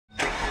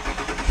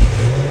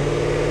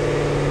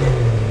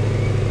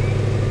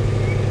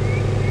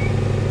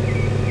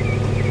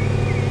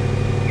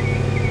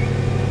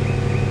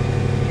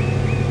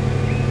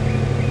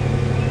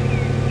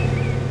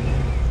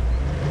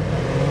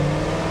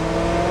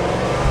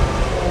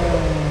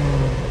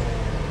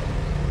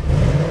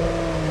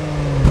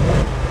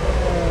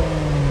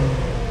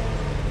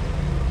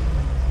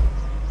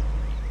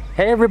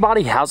Hey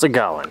everybody, how's it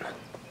going?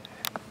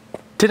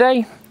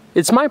 Today,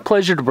 it's my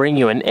pleasure to bring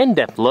you an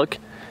in-depth look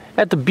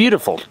at the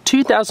beautiful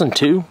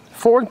 2002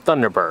 Ford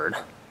Thunderbird.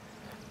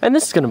 And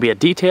this is going to be a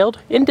detailed,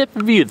 in-depth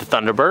review of the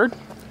Thunderbird.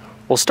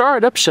 We'll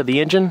start it up, show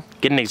the engine,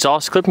 get an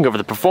exhaust clip and go over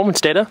the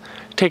performance data,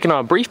 take it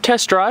on a brief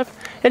test drive,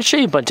 and show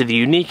you a bunch of the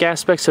unique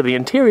aspects of the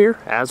interior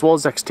as well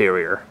as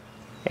exterior.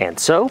 And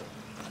so,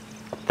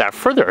 without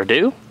further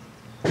ado,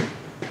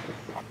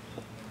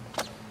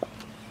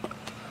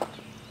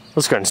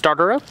 let's go ahead and start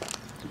her up,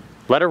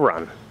 let her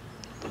run.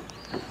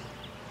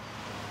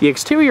 The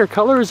exterior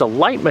color is a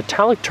light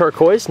metallic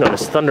turquoise known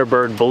as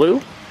Thunderbird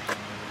Blue,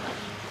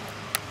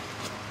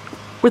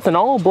 with an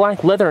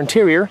all-black leather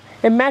interior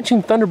and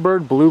matching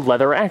Thunderbird Blue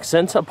leather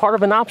accents, a part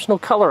of an optional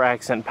color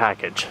accent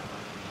package.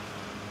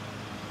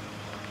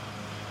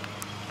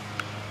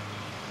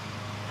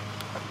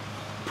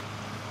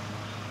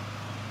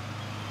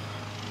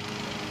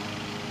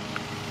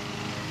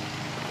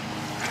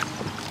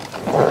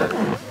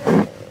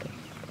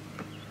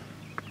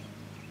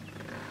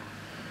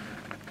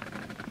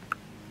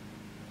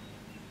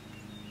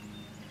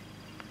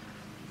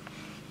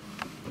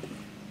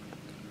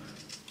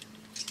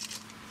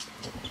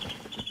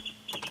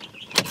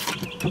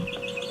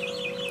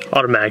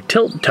 Automatic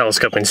tilt,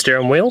 telescoping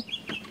steering wheel.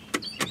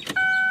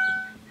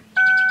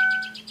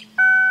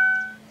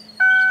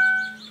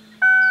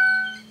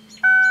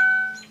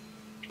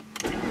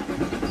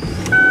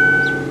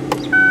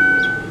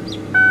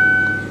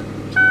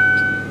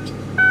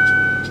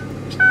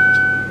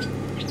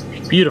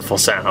 Beautiful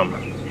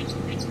sound.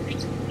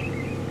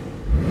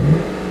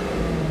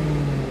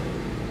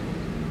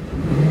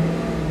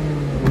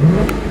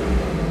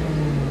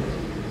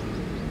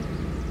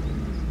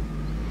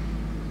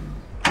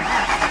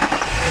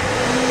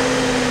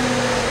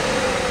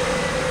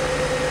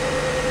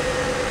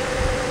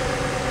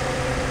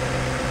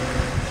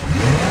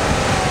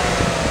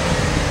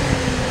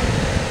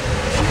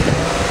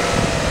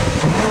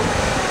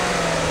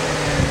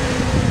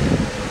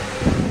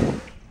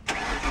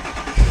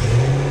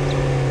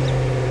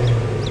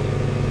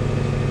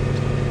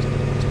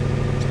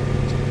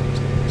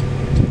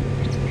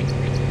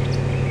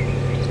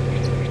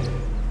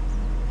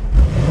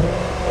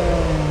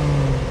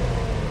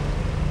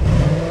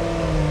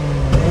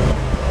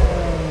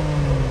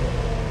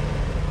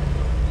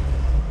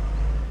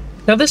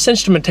 Now this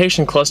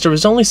instrumentation cluster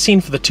was only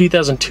seen for the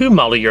 2002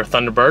 model year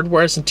Thunderbird,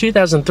 whereas in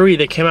 2003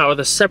 they came out with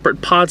a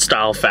separate pod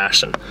style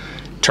fashion.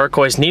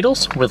 Turquoise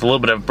needles with a little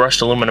bit of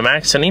brushed aluminum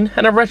accenting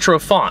and a retro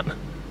font,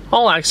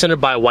 all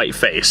accented by a white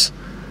face.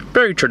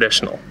 Very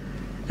traditional.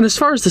 And as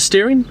far as the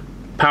steering,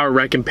 power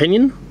rack and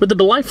pinion with a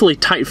delightfully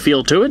tight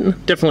feel to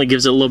it, definitely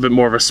gives it a little bit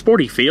more of a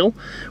sporty feel,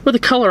 with a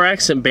color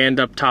accent band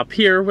up top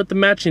here with the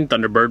matching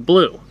Thunderbird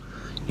Blue.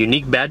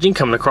 Unique badging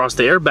coming across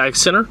the airbag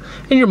center,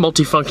 and your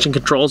multifunction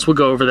controls, we'll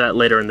go over that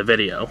later in the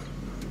video.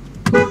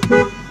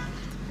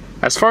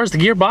 As far as the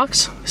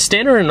gearbox,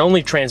 standard and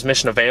only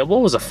transmission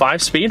available was a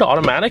 5-speed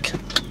automatic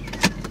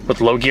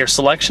with low gear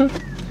selection.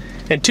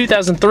 In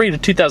 2003 to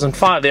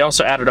 2005 they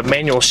also added a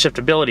manual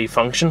shiftability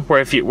function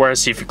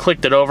whereas if you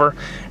clicked it over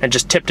and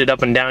just tipped it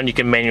up and down, you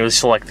can manually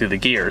select through the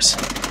gears.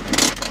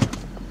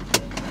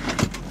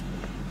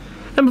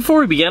 And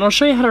before we begin, I'll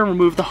show you how to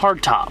remove the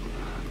hardtop.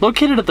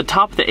 Located at the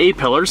top of the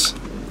A-pillars,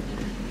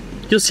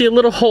 you'll see a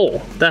little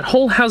hole. That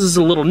hole houses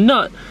a little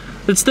nut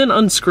that's then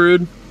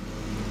unscrewed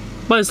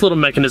by this little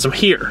mechanism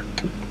here.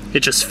 It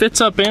just fits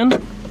up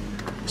in,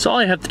 so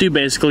all you have to do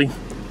basically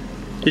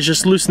is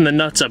just loosen the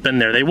nuts up in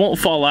there. They won't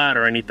fall out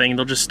or anything,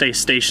 they'll just stay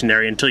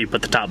stationary until you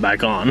put the top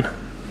back on.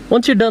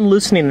 Once you're done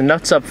loosening the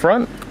nuts up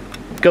front,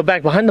 go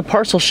back behind the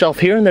parcel shelf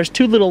here and there's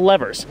two little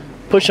levers.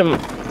 Push them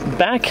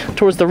back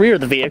towards the rear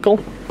of the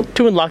vehicle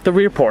to unlock the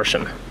rear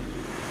portion.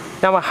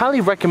 Now I highly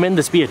recommend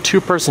this be a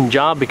two-person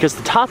job because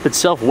the top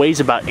itself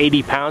weighs about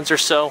 80 pounds or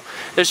so.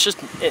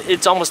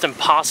 It's almost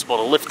impossible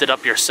to lift it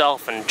up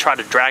yourself and try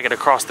to drag it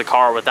across the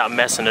car without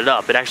messing it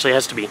up. It actually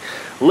has to be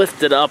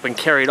lifted up and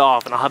carried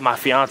off, and I'll have my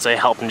fiance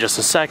help in just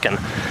a second.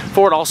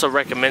 Ford also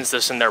recommends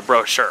this in their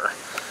brochure.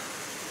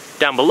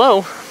 Down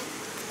below,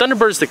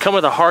 Thunderbirds that come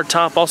with a hard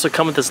top also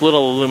come with this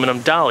little aluminum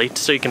dolly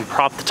so you can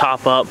prop the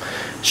top up,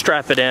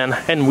 strap it in,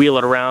 and wheel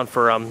it around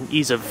for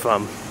ease of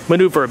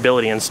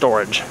maneuverability and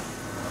storage.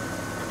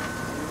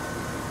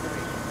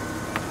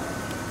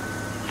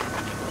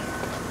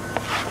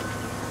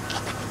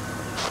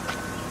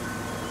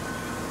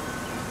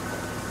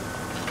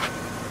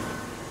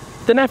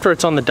 Then after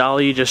it's on the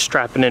dolly, you just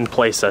strap it in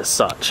place as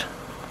such.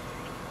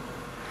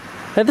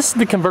 Now this is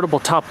the convertible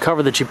top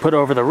cover that you put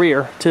over the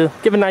rear to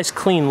give a nice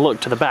clean look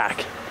to the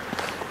back.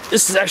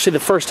 This is actually the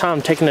first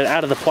time taking it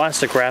out of the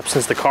plastic wrap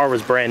since the car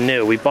was brand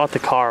new. We bought the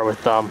car with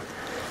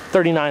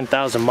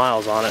 39,000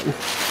 miles on it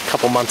a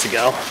couple months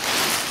ago.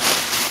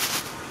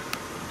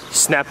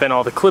 Snap in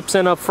all the clips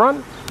in up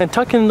front and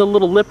tuck in the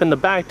little lip in the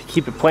back to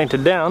keep it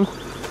planted down,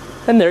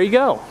 and there you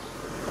go.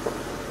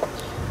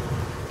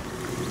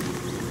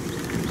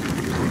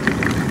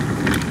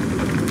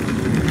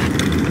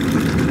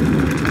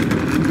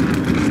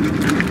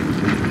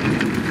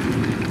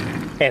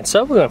 And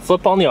so we're going to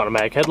flip on the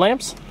automatic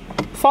headlamps,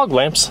 fog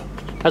lamps,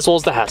 as well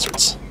as the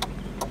hazards.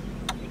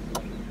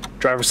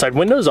 Driver's side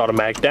windows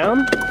automatic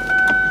down.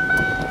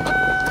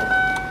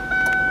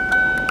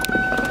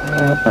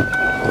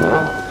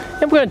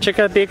 And we're going to check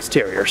out the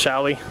exterior,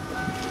 shall we?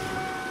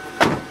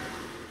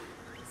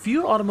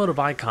 Few automotive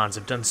icons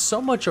have done so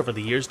much over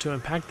the years to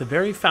impact the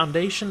very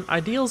foundation,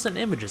 ideals, and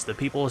images that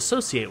people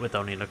associate with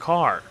owning a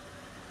car.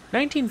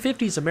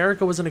 1950s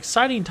America was an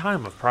exciting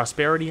time of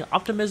prosperity,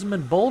 optimism,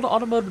 and bold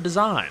automotive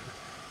design.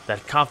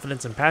 That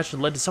confidence and passion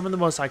led to some of the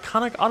most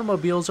iconic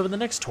automobiles over the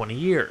next 20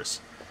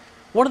 years.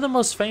 One of the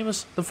most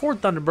famous, the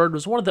Ford Thunderbird,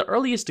 was one of the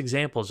earliest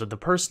examples of the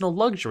personal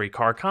luxury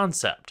car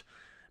concept.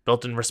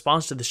 Built in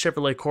response to the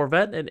Chevrolet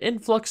Corvette and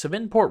influx of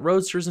import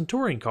roadsters and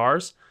touring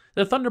cars,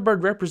 the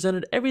Thunderbird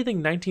represented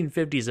everything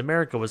 1950s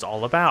America was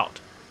all about: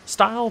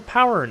 style,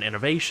 power, and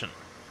innovation.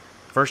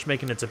 First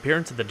making its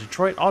appearance at the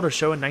Detroit Auto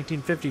Show in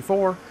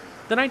 1954,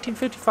 the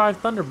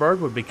 1955 Thunderbird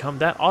would become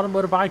that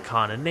automotive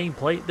icon and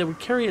nameplate that would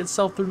carry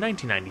itself through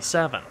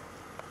 1997.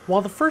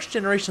 While the first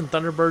generation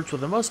Thunderbirds were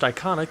the most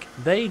iconic,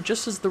 they,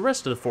 just as the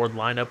rest of the Ford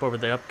lineup over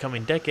the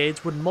upcoming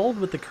decades, would mold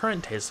with the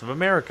current tastes of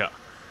America,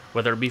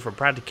 whether it be for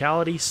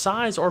practicality,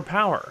 size, or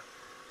power.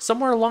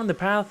 Somewhere along the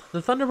path,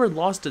 the Thunderbird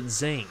lost its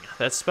zing,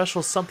 that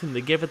special something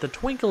that gave it the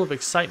twinkle of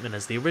excitement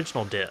as the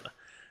original did.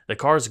 The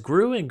cars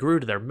grew and grew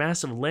to their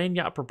massive land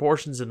yacht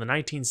proportions in the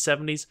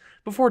 1970s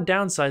before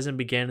downsizing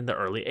began in the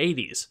early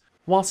 80s.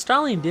 While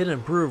styling did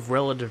improve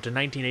relative to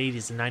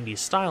 1980s and 90s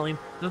styling,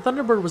 the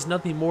Thunderbird was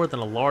nothing more than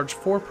a large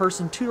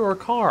four-person two-door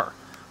car.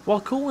 While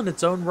cool in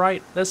its own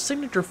right, that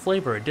signature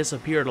flavor had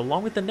disappeared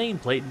along with the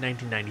nameplate in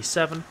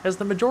 1997 as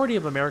the majority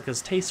of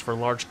America's taste for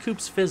large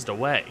coupes fizzed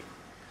away.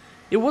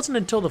 It wasn't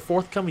until the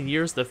forthcoming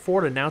years that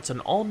Ford announced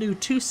an all-new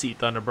two-seat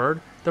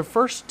Thunderbird, the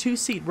first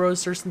two-seat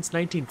Roadster since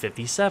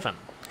 1957.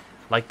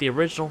 Like the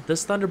original,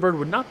 this Thunderbird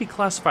would not be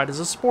classified as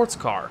a sports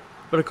car,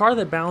 but a car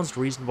that balanced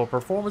reasonable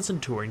performance and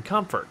touring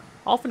comfort,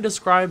 often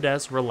described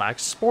as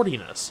relaxed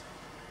sportiness.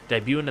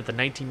 Debuting at the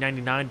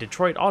 1999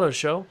 Detroit Auto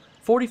Show,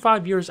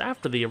 45 years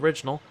after the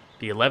original,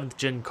 the 11th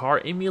gen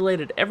car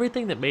emulated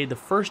everything that made the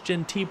first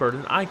gen T-Bird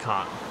an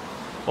icon.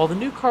 While the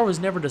new car was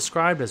never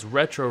described as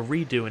retro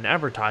redo in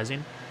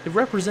advertising, it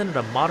represented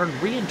a modern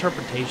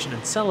reinterpretation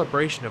and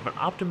celebration of an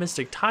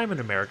optimistic time in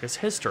America's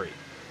history,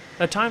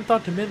 a time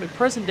thought to mimic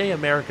present-day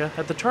America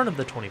at the turn of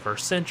the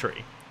 21st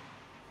century.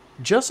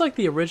 Just like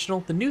the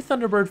original, the new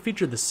Thunderbird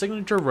featured the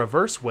signature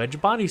reverse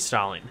wedge body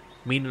styling,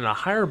 meaning a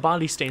higher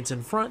body stance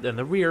in front than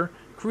the rear,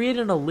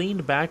 creating a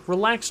leaned-back,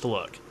 relaxed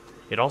look.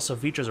 It also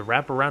features a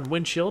wraparound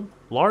windshield,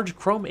 large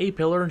chrome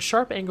A-pillar, and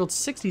sharp-angled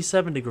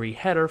 67-degree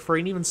header for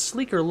an even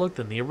sleeker look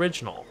than the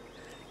original.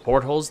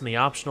 Portholes and the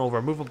optional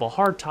removable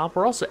hardtop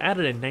were also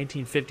added in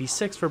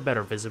 1956 for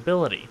better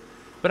visibility,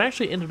 but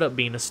actually ended up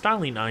being a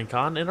styling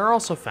icon and are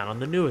also found on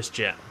the newest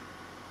gen.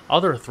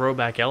 Other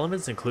throwback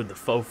elements include the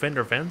faux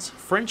fender vents,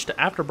 Frenched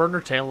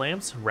afterburner tail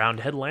lamps,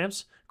 round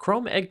headlamps,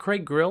 chrome egg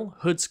crate grille,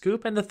 hood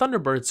scoop, and the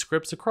Thunderbird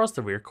scripts across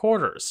the rear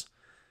quarters.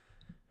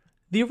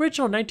 The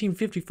original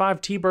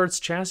 1955 T-Bird's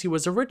chassis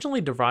was originally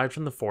derived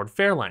from the Ford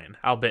Fairlane,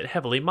 albeit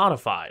heavily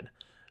modified.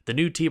 The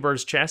new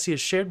T-Bird's chassis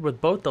is shared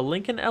with both the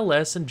Lincoln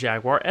LS and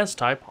Jaguar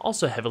S-Type,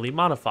 also heavily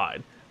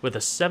modified, with a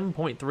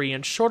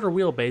 7.3-inch shorter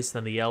wheelbase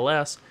than the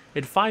LS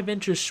and 5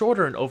 inches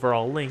shorter in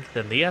overall length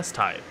than the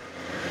S-Type.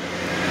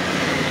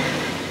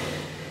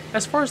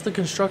 As far as the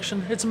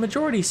construction, it's a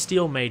majority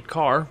steel-made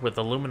car, with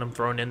aluminum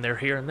thrown in there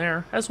here and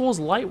there, as well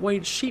as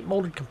lightweight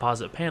sheet-molded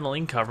composite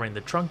paneling covering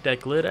the trunk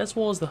deck lid as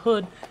well as the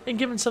hood and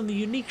giving some of the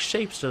unique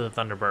shapes to the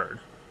Thunderbird.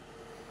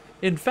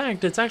 In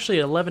fact, it's actually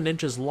 11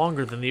 inches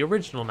longer than the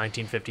original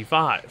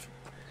 1955.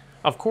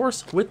 Of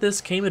course, with this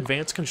came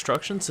advanced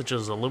construction such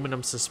as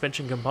aluminum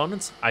suspension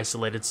components,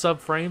 isolated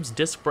subframes,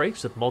 disc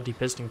brakes with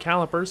multi-piston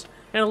calipers,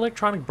 and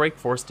electronic brake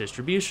force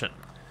distribution.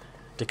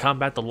 To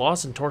combat the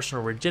loss in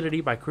torsional rigidity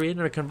by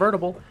creating a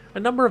convertible, a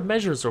number of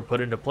measures were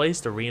put into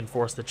place to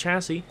reinforce the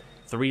chassis: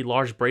 3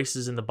 large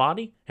braces in the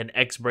body, an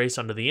X-brace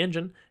under the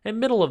engine, and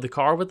middle of the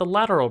car with a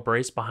lateral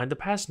brace behind the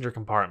passenger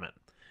compartment.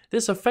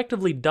 This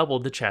effectively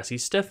doubled the chassis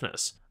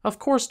stiffness. Of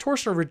course,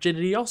 torsional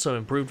rigidity also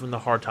improved when the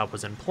hardtop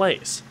was in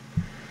place.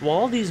 While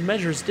all these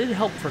measures did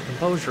help for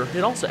composure,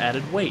 it also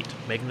added weight,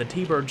 making the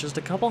T-Bird just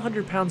a couple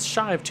hundred pounds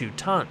shy of 2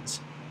 tons.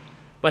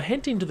 But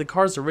hinting to the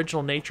car's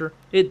original nature,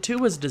 it too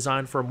was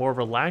designed for a more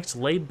relaxed,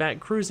 laid-back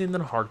cruising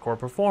than hardcore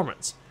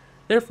performance.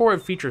 Therefore,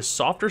 it features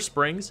softer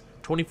springs,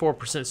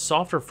 24%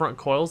 softer front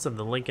coils than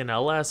the Lincoln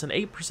LS and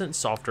 8%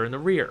 softer in the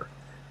rear.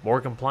 More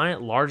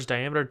compliant,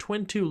 large-diameter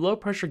twin-tube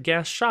low-pressure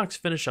gas shocks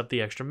finish up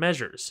the extra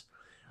measures.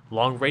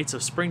 Long rates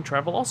of spring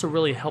travel also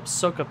really help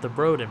soak up the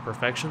road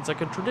imperfections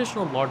like a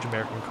traditional large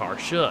American car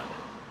should.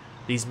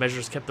 These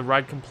measures kept the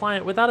ride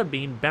compliant without it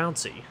being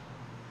bouncy.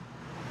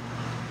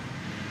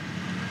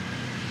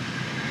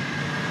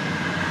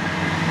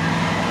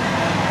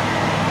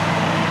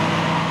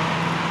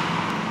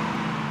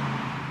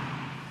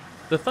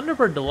 The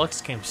Thunderbird Deluxe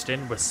came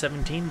standard with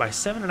 17 by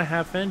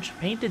 7.5 inch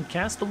painted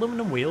cast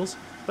aluminum wheels,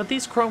 but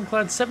these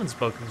chrome-clad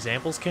 7-spoke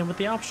examples came with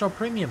the optional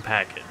premium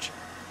package.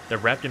 They're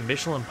wrapped in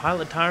Michelin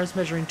Pilot tires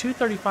measuring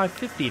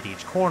 235/50 at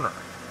each corner.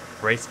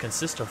 Brakes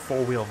consist of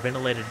 4-wheel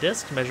ventilated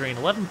discs measuring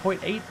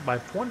 11.8 by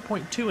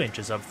 1.2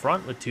 inches up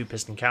front with 2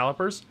 piston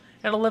calipers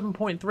and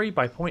 11.3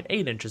 by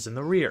 0.8 inches in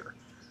the rear.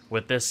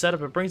 With this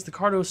setup, it brings the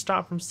car to a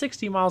stop from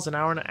 60 miles an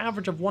hour and an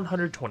average of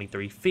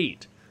 123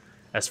 feet.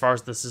 As far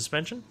as the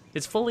suspension,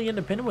 it's fully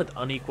independent with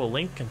unequal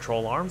length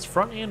control arms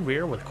front and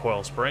rear with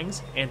coil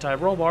springs,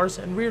 anti-roll bars,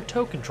 and rear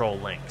tow control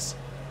links.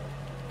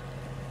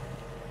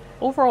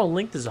 Overall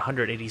length is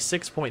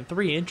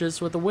 186.3 inches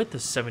with a width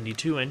of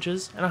 72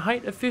 inches and a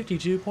height of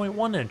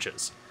 52.1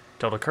 inches.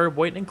 Total curb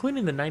weight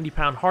including the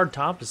 90-pound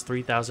hardtop is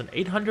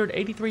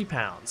 3,883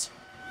 pounds.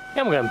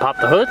 And we're going to pop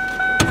the hood.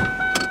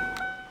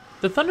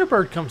 The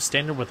Thunderbird comes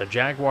standard with a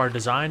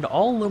Jaguar-designed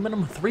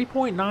all-aluminum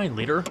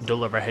 3.9-liter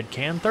dual-overhead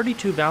cam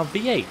 32-valve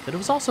V8 that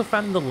was also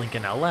found in the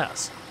Lincoln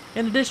LS,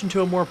 in addition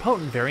to a more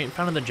potent variant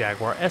found in the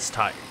Jaguar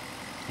S-Type.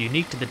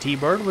 Unique to the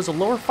T-Bird was a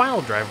lower final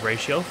drive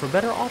ratio for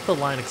better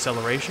off-the-line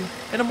acceleration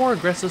and a more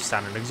aggressive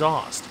sounding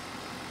exhaust.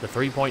 The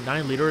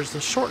 3.9-liter is the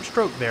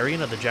short-stroke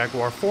variant of the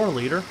Jaguar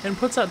 4-liter and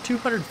puts out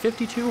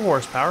 252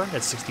 horsepower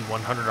at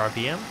 6,100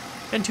 RPM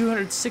and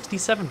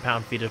 267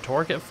 pound-feet of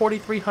torque at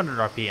 4,300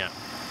 RPM.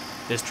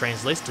 This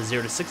translates to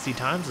 0 to 60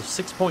 times of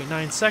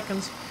 6.9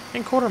 seconds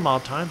and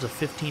quarter-mile times of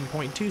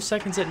 15.2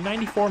 seconds at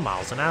 94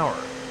 miles an hour.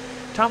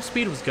 Top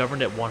speed was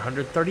governed at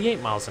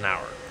 138 miles an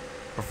hour.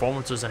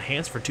 Performance was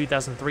enhanced for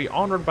 2003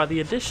 onward by the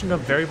addition of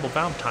variable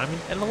valve timing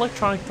and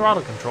electronic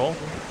throttle control,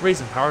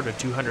 raising power to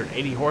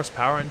 280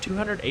 horsepower and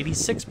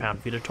 286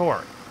 pound-feet of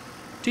torque.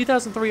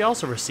 2003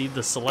 also received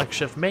the Select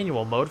Shift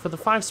manual mode for the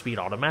 5-speed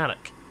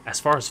automatic. As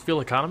far as fuel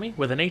economy,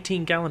 with an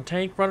 18-gallon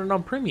tank running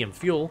on premium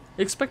fuel,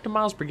 expect a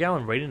miles per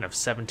gallon rating of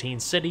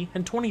 17 city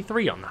and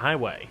 23 on the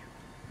highway.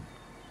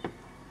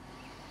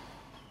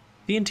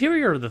 The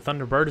interior of the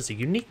Thunderbird is a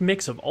unique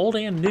mix of old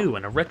and new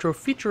and a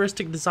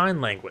retro-futuristic design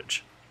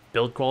language.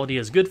 Build quality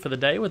is good for the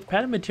day with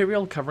padded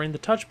material covering the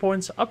touch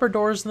points, upper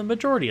doors, and the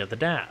majority of the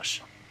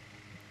dash.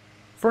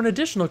 For an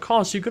additional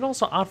cost, you could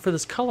also opt for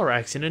this color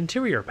accent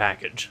interior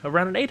package,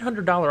 around an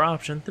 $800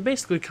 option that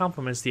basically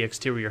complements the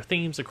exterior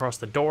themes across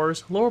the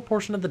doors, lower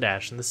portion of the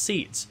dash, and the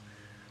seats.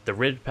 The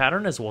ribbed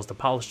pattern as well as the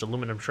polished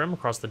aluminum trim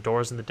across the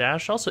doors and the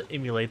dash also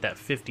emulate that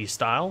 50s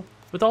style,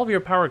 with all of your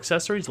power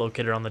accessories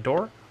located on the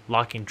door,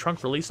 locking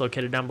trunk release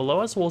located down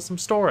below as well as some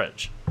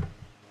storage.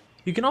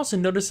 You can also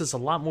notice this a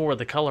lot more with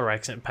the color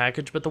accent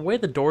package, but the way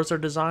the doors are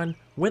designed,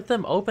 with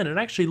them open, it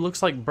actually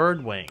looks like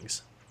bird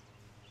wings.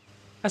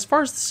 As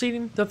far as the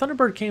seating, the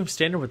Thunderbird came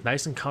standard with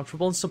nice and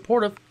comfortable and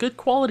supportive, good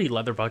quality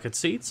leather bucket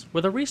seats,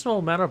 with a reasonable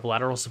amount of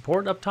lateral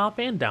support up top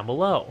and down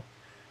below.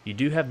 You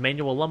do have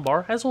manual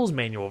lumbar as well as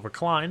manual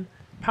recline,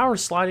 power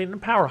sliding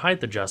and power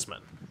height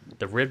adjustment.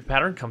 The ribbed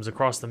pattern comes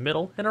across the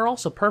middle and are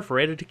also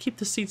perforated to keep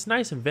the seats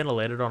nice and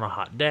ventilated on a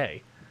hot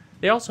day.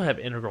 They also have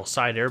integral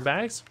side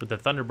airbags, with the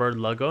Thunderbird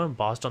logo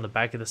embossed on the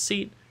back of the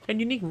seat, and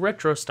unique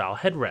retro-style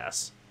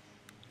headrests.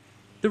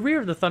 The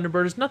rear of the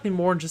Thunderbird is nothing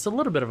more than just a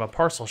little bit of a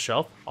parcel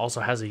shelf, also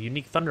has a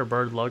unique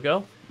Thunderbird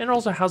logo, and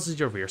also houses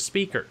your rear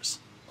speakers.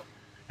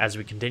 As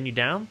we continue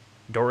down,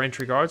 door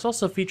entry guards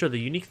also feature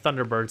the unique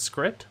Thunderbird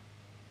script,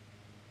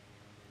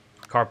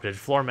 carpeted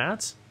floor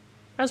mats,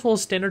 as well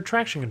as standard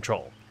traction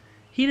control.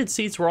 Heated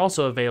seats were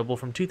also available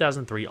from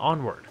 2003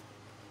 onward.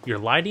 Your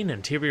lighting,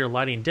 interior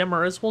lighting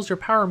dimmer, as well as your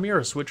power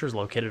mirror switchers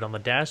located on the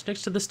dash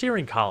next to the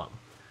steering column.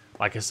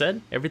 Like I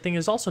said, everything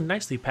is also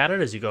nicely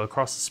padded as you go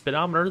across the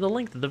speedometer the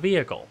length of the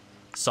vehicle,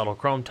 subtle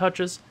chrome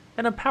touches,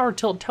 and a power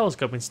tilt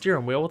telescoping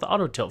steering wheel with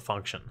auto tilt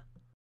function.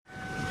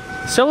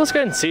 So let's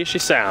go ahead and see if she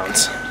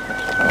sounds.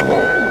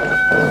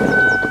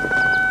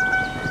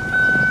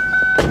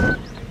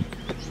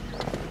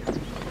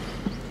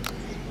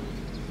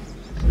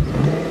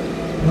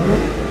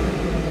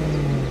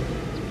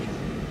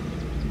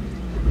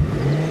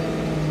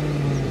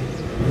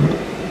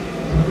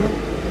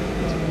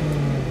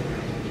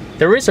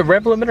 There is a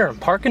rev limiter and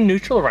parking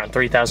neutral around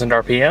 3,000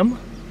 RPM.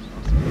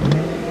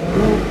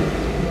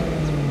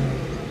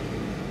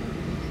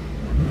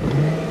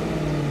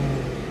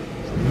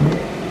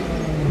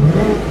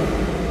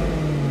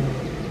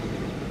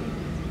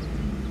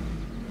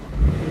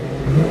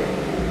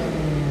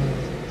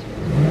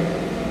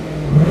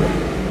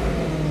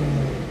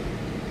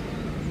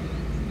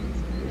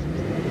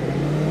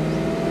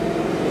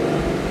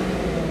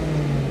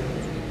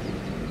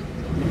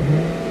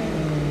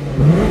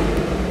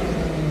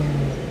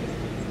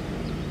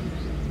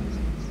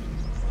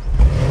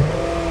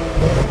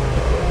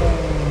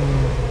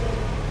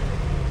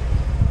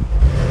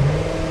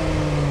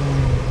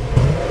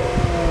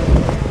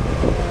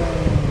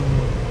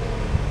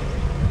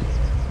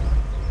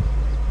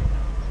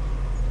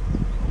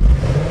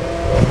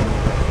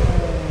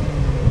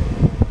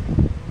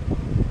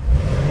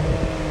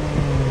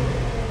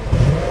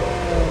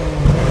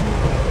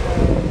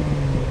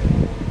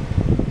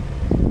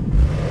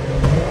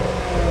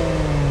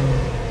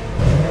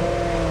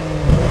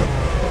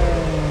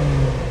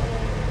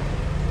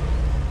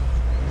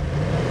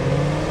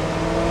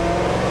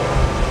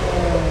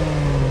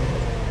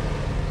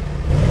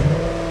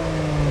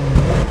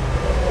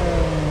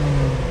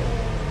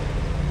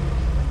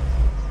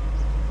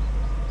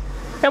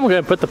 Then we're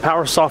going to put the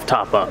power soft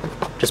top up.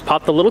 Just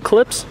pop the little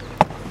clips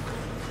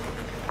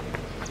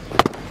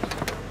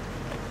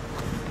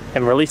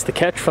and release the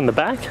catch from the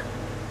back.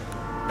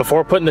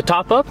 Before putting the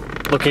top up,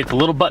 locate the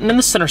little button in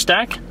the center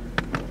stack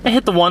and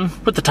hit the one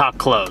with the top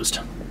closed.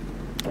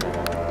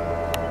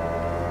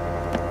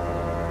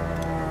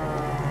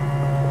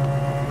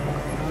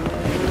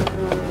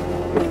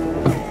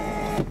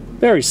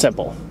 Very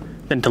simple.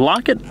 Then to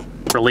lock it,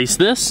 release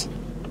this,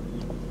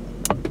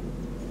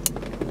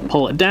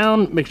 pull it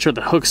down, make sure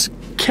the hooks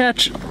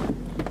catch,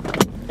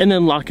 and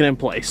then lock it in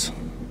place.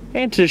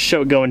 And to just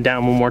show it going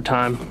down one more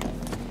time,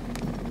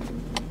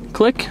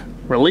 click,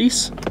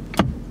 release,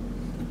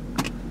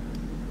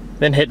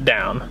 then hit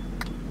down.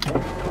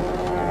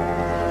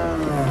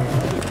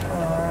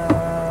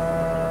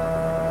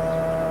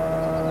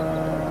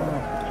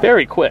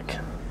 Very quick.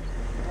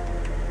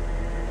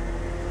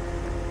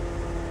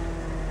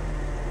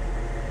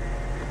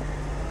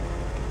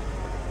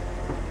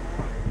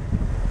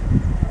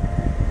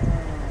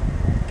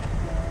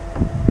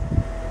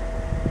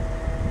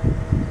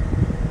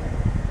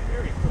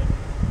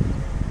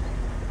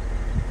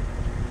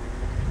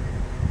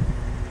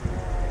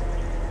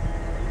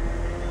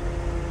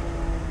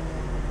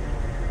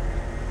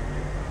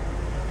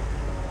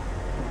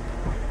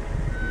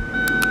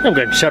 I'm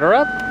going to shut her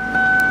up.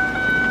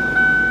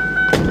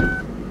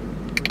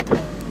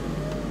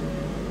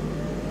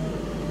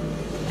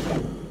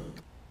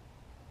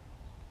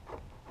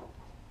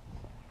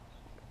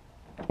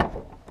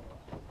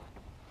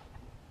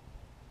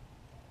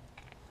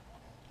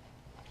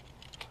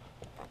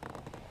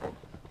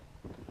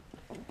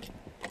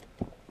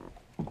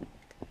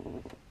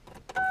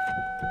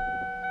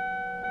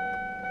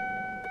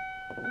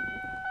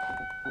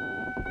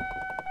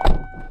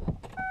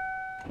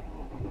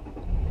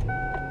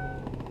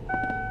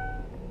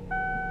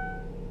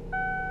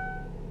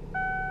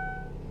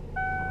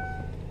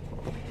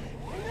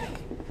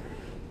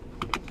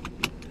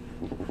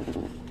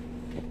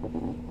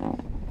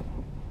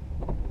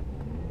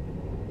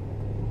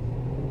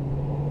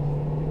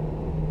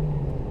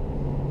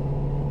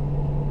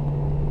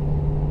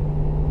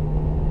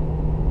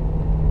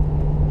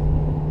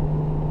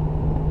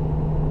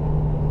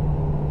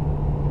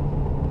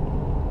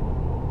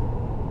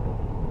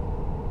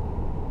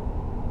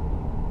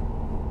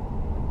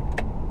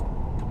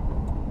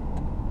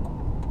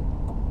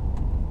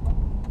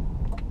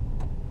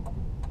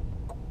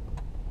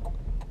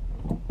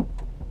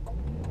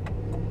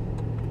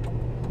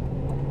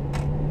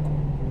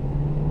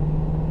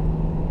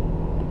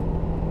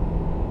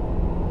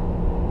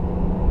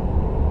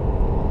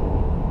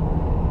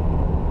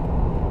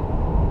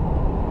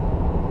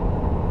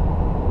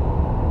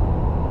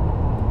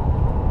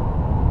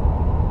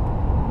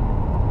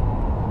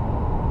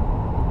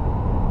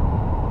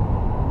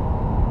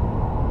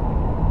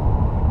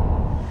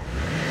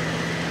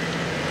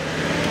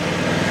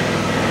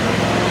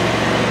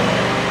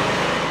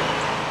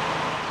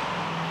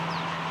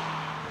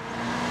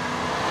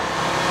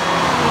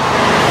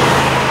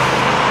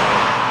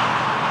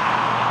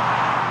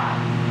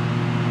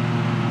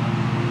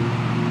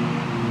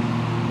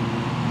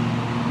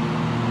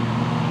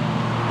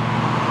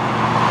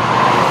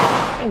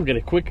 We'll get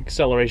a quick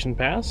acceleration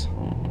pass.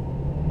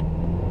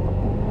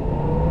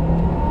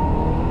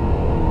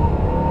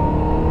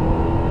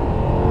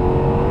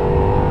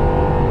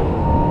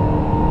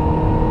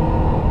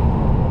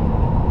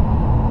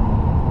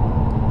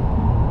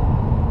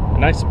 A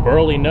nice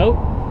burly note.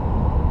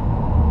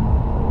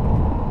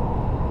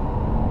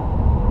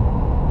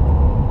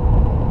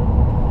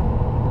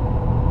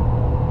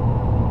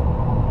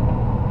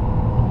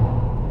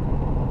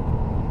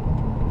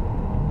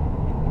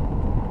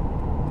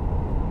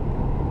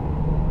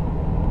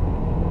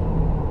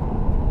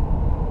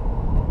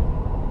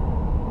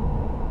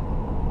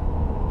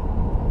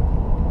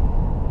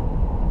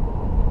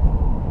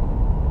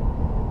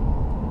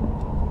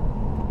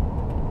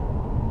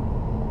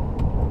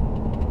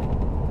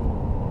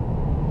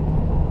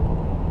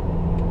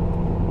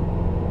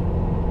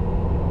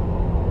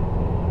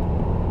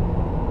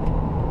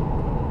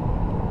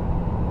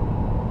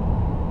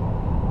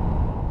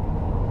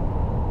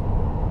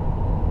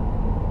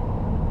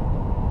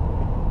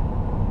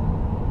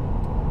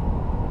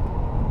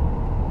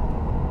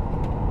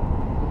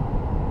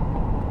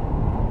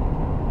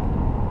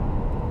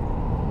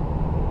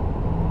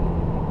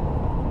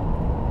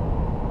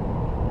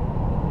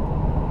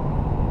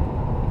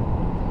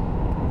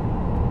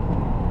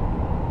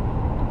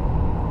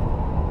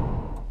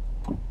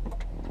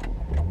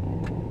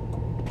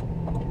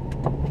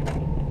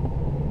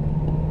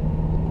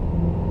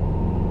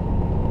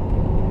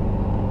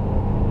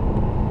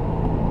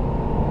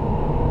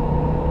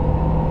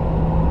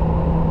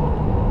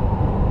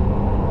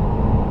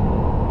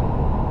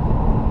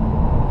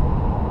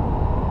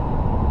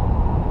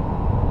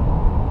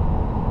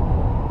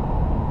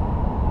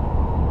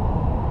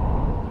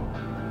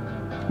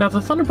 Now the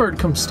Thunderbird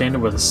comes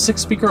standard with a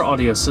 6-speaker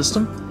audio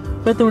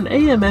system, fed through an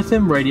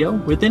AM/FM radio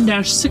with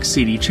in-6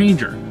 CD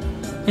changer.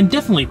 and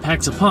definitely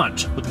packs a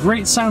punch, with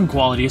great sound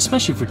quality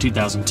especially for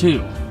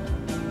 2002.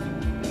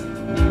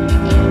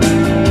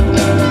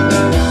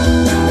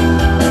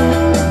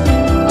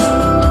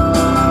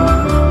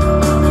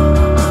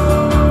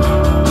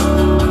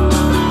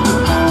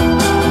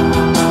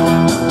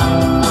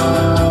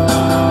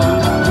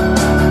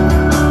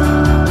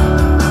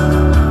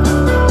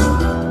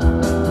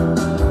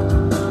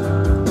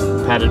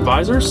 Padded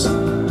visors,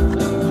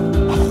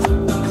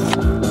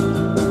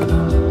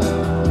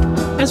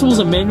 as well as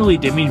a manually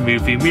dimming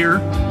rearview mirror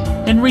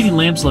and reading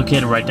lamps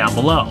located right down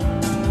below.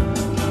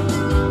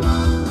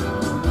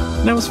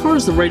 Now as far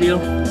as the radio,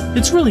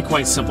 it's really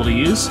quite simple to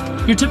use.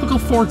 Your typical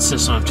Ford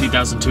system of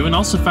 2002 and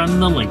also found in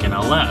the Lincoln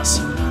LS.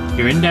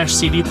 Your in-dash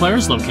CD player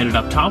is located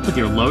up top with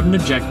your load and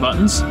eject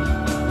buttons,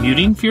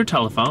 muting for your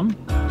telephone,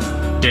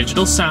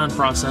 digital sound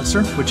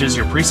processor, which is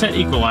your preset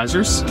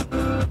equalizers,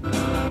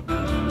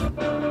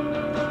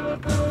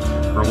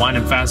 rewind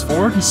and fast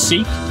forward,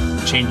 seek,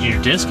 changing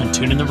your disc and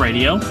tuning the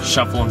radio,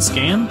 shuffle and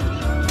scan.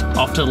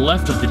 Off to the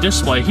left of the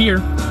display here,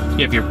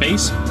 you have your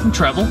bass and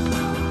treble,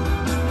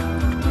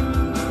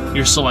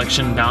 your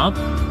selection knob,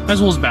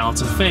 as well as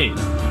balance and fade,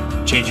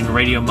 changing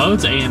radio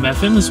modes, AM,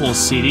 FM, as well as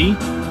CD,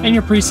 and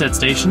your preset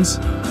stations,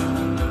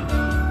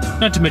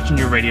 not to mention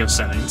your radio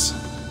settings.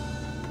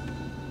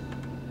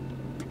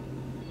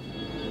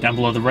 Down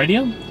below the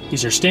radio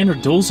is your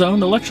standard dual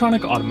zone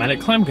electronic automatic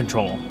climate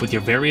control with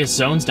your various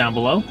zones down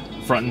below,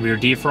 front and rear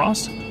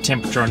defrost,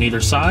 temperature on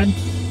either side,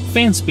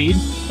 fan speed,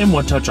 and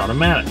one-touch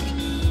automatic.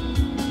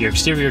 Your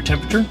exterior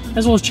temperature,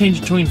 as well as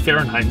change between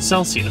Fahrenheit and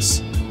Celsius.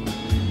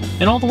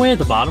 And all the way at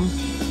the bottom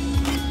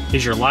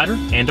is your lighter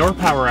and/or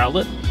power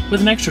outlet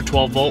with an extra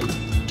 12 volt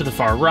to the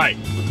far right.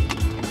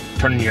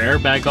 Turning your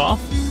airbag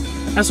off,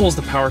 as well as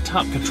the power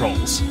top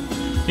controls.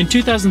 In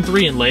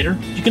 2003 and later,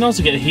 you can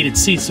also get a heated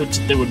seat switch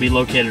that would be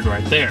located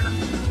right there.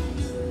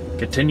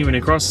 Continuing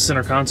across the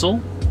center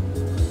console,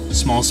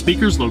 small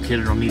speakers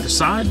located on either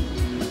side,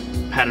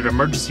 padded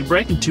emergency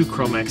brake and 2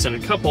 chrome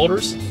accented cup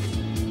holders,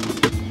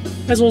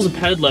 as well as a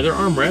padded leather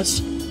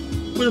armrest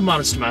with a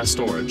modest amount of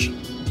storage.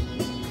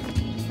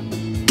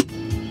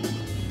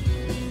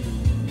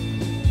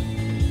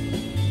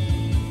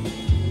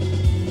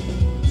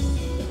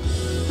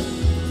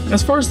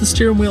 As far as the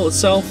steering wheel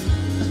itself,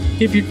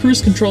 you have your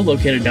cruise control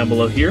located down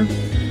below here,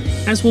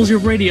 as well as your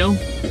radio,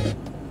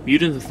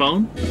 muting the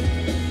phone,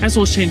 as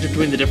well as change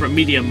between the different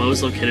media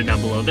modes located down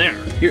below there.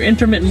 Your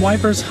intermittent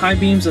wipers, high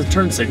beams, and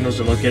turn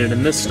signals are located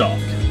in this stalk.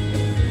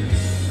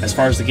 As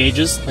far as the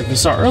gauges, like we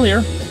saw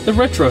earlier, the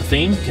retro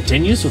theme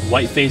continues with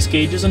white face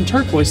gauges and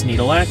turquoise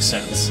needle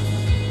accents.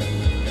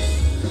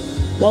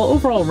 While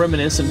overall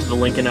reminiscent to the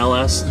Lincoln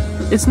LS,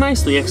 it's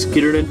nicely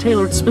executed and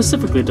tailored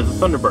specifically to the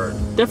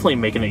Thunderbird, definitely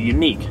making it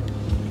unique.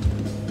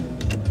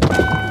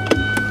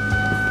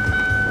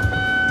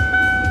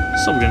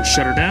 So we're going to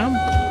shut her down.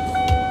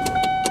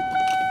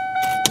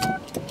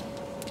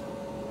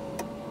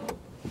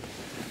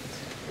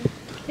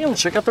 And we'll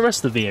check out the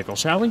rest of the vehicle,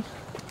 shall we?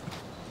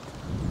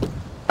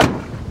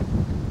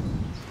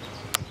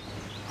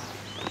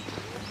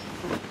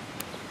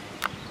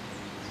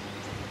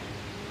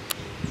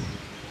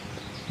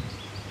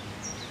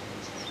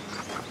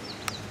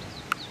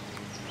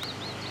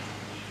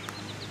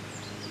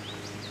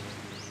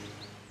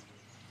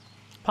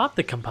 Pop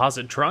the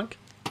composite trunk,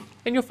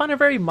 and you'll find a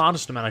very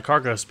modest amount of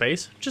cargo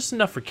space, just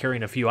enough for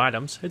carrying a few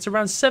items. It's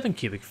around 7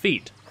 cubic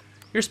feet.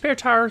 Your spare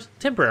tires,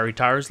 temporary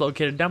tires,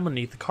 located down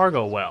beneath the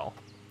cargo well.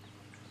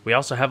 We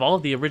also have all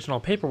of the original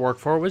paperwork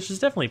for it, which is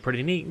definitely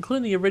pretty neat,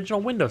 including the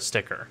original window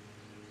sticker.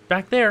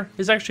 Back there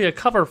is actually a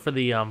cover for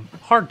the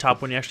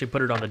hardtop when you actually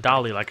put it on the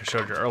dolly like I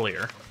showed you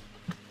earlier.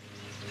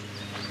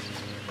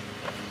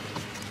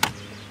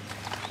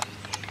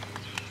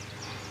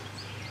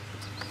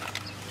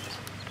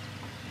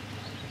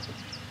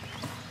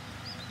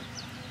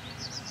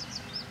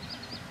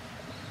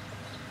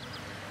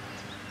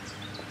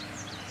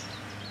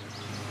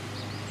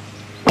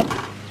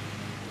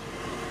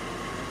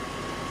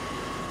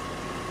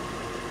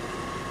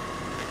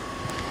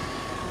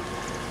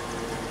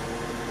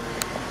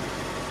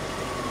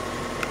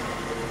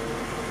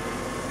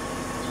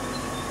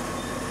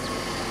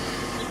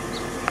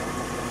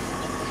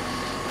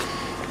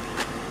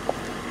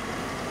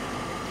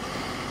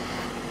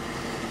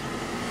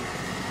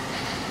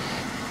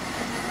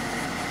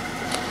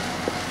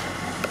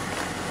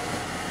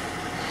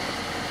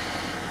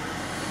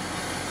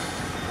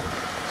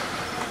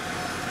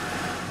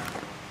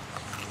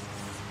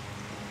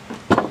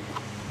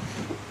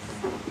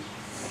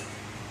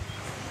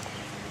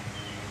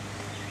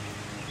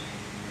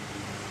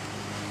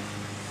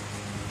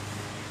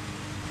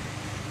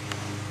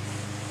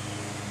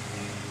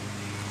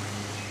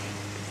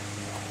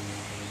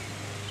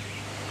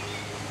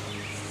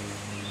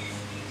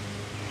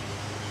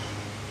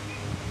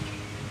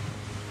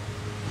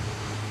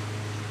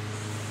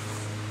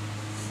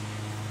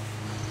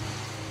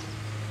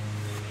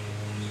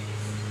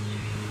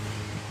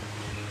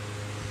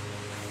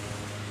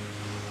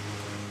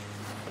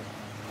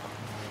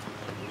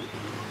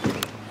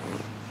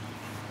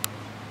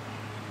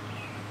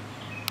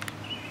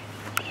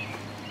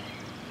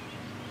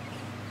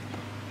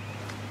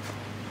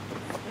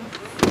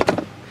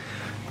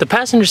 The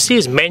passenger seat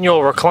is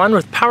manual recline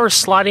with power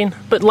sliding,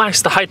 but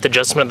lacks the height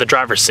adjustment of the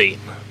driver's seat.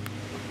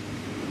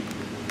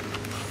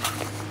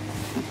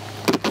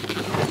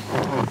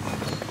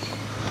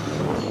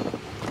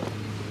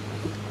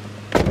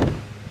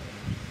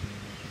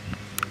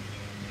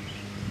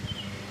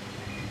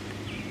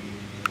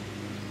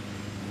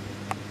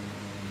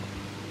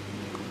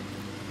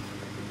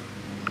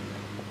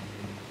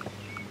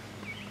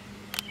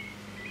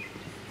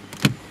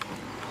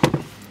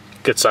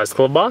 Good sized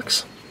glove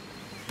box.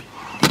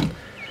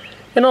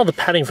 And all the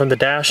padding from the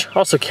dash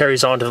also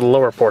carries on to the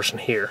lower portion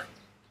here.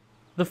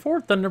 The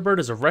Ford Thunderbird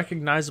is a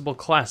recognizable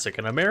classic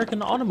in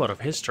American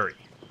automotive history.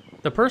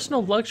 The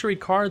personal luxury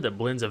car that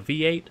blends a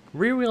V8,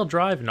 rear-wheel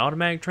drive, and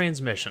automatic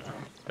transmission.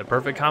 The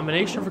perfect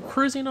combination for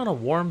cruising on a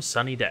warm,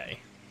 sunny day.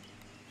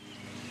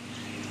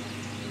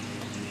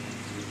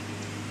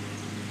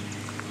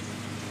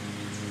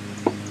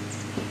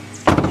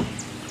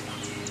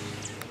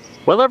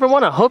 Well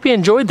everyone, I hope you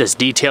enjoyed this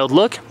detailed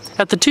look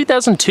at the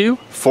 2002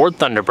 Ford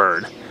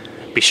Thunderbird.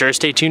 Be sure to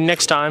stay tuned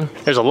next time.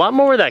 There's a lot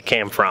more where that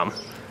came from.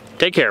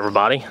 Take care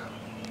everybody.